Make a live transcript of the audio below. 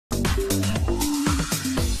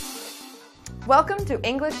Welcome to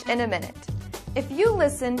English in a Minute. If you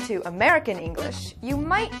listen to American English, you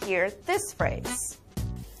might hear this phrase.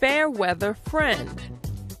 Fair weather friend.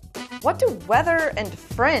 What do weather and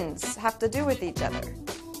friends have to do with each other?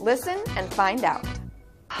 Listen and find out.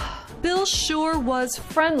 Bill sure was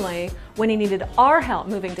friendly when he needed our help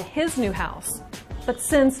moving to his new house. But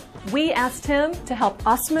since we asked him to help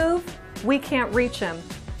us move, we can't reach him.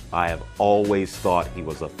 I have always thought he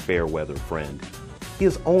was a fair weather friend. He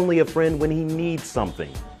is only a friend when he needs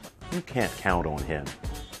something. You can't count on him.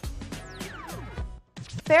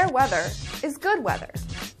 Fair weather is good weather.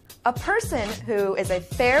 A person who is a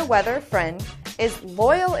fair weather friend is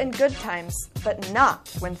loyal in good times, but not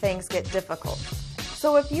when things get difficult.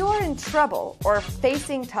 So if you are in trouble or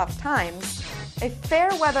facing tough times, a fair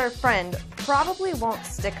weather friend probably won't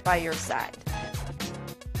stick by your side.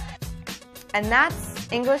 And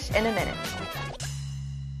that's English in a Minute.